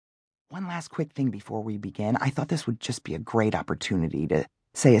One last quick thing before we begin. I thought this would just be a great opportunity to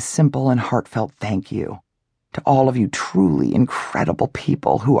say a simple and heartfelt thank you to all of you truly incredible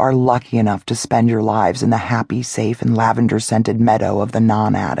people who are lucky enough to spend your lives in the happy, safe, and lavender-scented meadow of the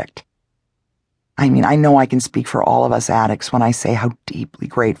non-addict. I know I can speak for all of us addicts when I say how deeply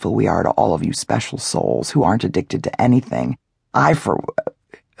grateful we are to all of you special souls who aren't addicted to anything. Hold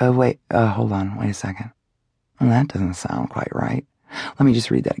on, wait a second. Well, that doesn't sound quite right. Let me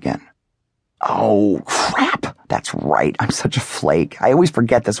just read that again. Oh, crap! That's right, I'm such a flake. I always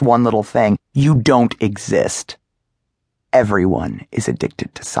forget this one little thing. You don't exist. Everyone is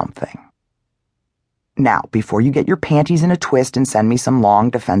addicted to something. Now, before you get your panties in a twist and send me some long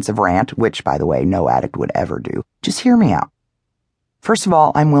defensive rant, which, by the way, no addict would ever do, just hear me out. First of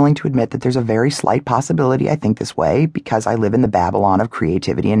all, I'm willing to admit that there's a very slight possibility I think this way because I live in the Babylon of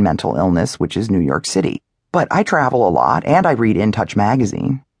creativity and mental illness, which is New York City. But I travel a lot, and I read In Touch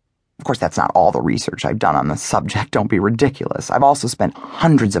magazine. Of course, that's not all the research I've done on the subject. Don't be ridiculous. I've also spent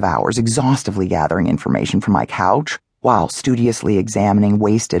hundreds of hours exhaustively gathering information from my couch while studiously examining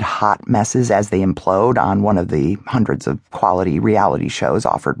wasted hot messes as they implode on one of the hundreds of quality reality shows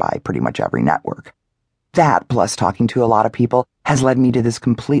offered by pretty much every network. That, plus talking to a lot of people, has led me to this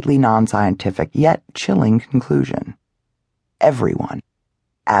completely non-scientific yet chilling conclusion. Everyone,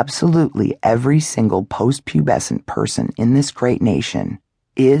 absolutely every single post-pubescent person in this great nation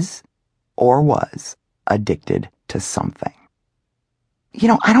is or was addicted to something.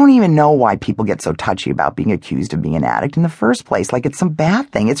 I don't even know why people get so touchy about being accused of being an addict in the first place, like it's some bad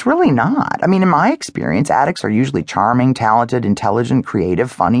thing. It's really not. In my experience, addicts are usually charming, talented, intelligent,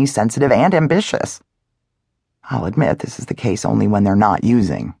 creative, funny, sensitive, and ambitious. I'll admit this is the case only when they're not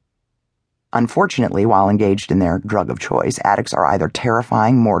using. Unfortunately, while engaged in their drug of choice, addicts are either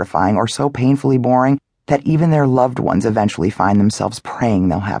terrifying, mortifying, or so painfully boring that even their loved ones eventually find themselves praying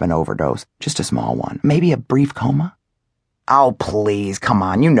they'll have an overdose. Just a small one. Maybe a brief coma? Oh, please, come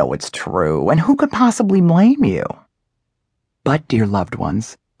on, you know it's true, and who could possibly blame you? But, dear loved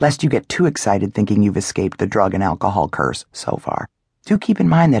ones, lest you get too excited thinking you've escaped the drug and alcohol curse so far, do keep in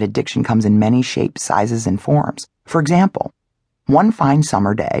mind that addiction comes in many shapes, sizes, and forms. For example, one fine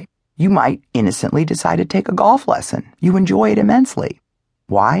summer day, you might innocently decide to take a golf lesson. You enjoy it immensely.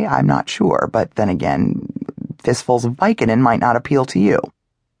 Why? I'm not sure, but then again, fistfuls of Vicodin might not appeal to you.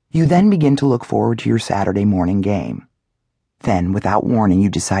 You then begin to look forward to your Saturday morning game. Then, without warning, you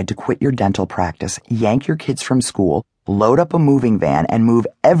decide to quit your dental practice, yank your kids from school, load up a moving van, and move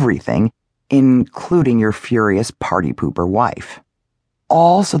everything, including your furious party pooper wife.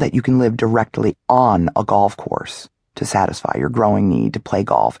 All so that you can live directly on a golf course to satisfy your growing need to play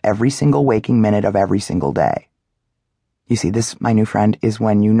golf every single waking minute of every single day. You see, this, my new friend, is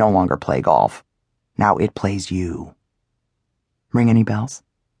when you no longer play golf. Now it plays you. Ring any bells?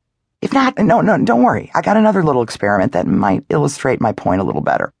 If not, no, don't worry. I got another little experiment that might illustrate my point a little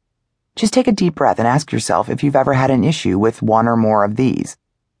better. Just take a deep breath and ask yourself if you've ever had an issue with one or more of these.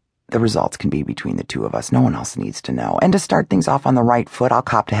 The results can be between the two of us. No one else needs to know. And to start things off on the right foot, I'll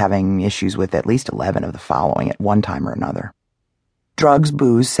cop to having issues with at least 11 of the following at one time or another. Drugs,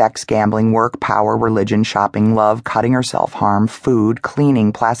 booze, sex, gambling, work, power, religion, shopping, love, cutting or self-harm, food,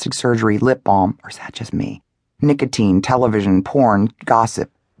 cleaning, plastic surgery, lip balm, or is that just me? Nicotine, television, porn, gossip,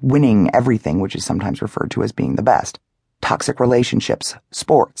 winning everything, which is sometimes referred to as being the best. Toxic relationships,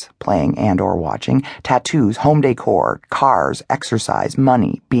 sports, playing and or watching, tattoos, home decor, cars, exercise,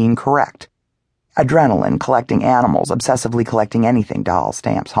 money, being correct. Adrenaline, collecting animals, obsessively collecting anything, dolls,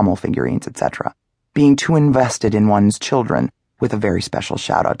 stamps, Hummel figurines, etc. Being too invested in one's children, with a very special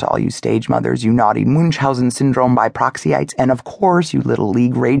shout out to all you stage mothers, you naughty Munchausen syndrome by proxyites, and of course, you little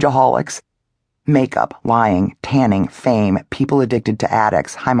league rageaholics. Makeup, lying, tanning, fame, people addicted to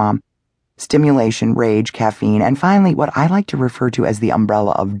addicts, hi mom, stimulation, rage, caffeine, and finally what I like to refer to as the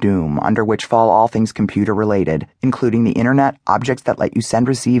umbrella of doom, under which fall all things computer-related, including the internet, objects that let you send,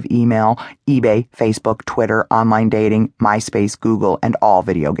 receive, email, eBay, Facebook, Twitter, online dating, MySpace, Google, and all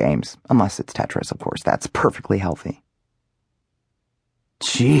video games. Unless it's Tetris, of course. That's perfectly healthy.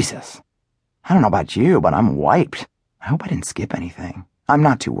 Jesus. I don't know about you, but I'm wiped. I hope I didn't skip anything. I'm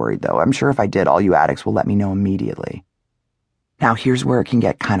not too worried, though. I'm sure if I did, all you addicts will let me know immediately. Now, here's where it can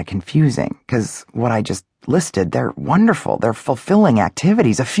get kind of confusing, because what I just listed, they're wonderful. They're fulfilling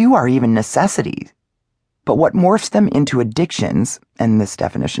activities. A few are even necessities. But what morphs them into addictions, and this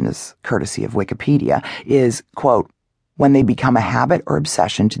definition is courtesy of Wikipedia, is, quote, when they become a habit or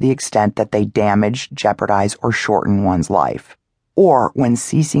obsession to the extent that they damage, jeopardize, or shorten one's life, or when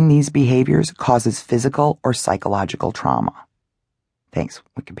ceasing these behaviors causes physical or psychological trauma. Thanks,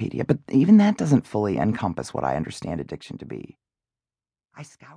 Wikipedia, but even that doesn't fully encompass what I understand addiction to be. I scout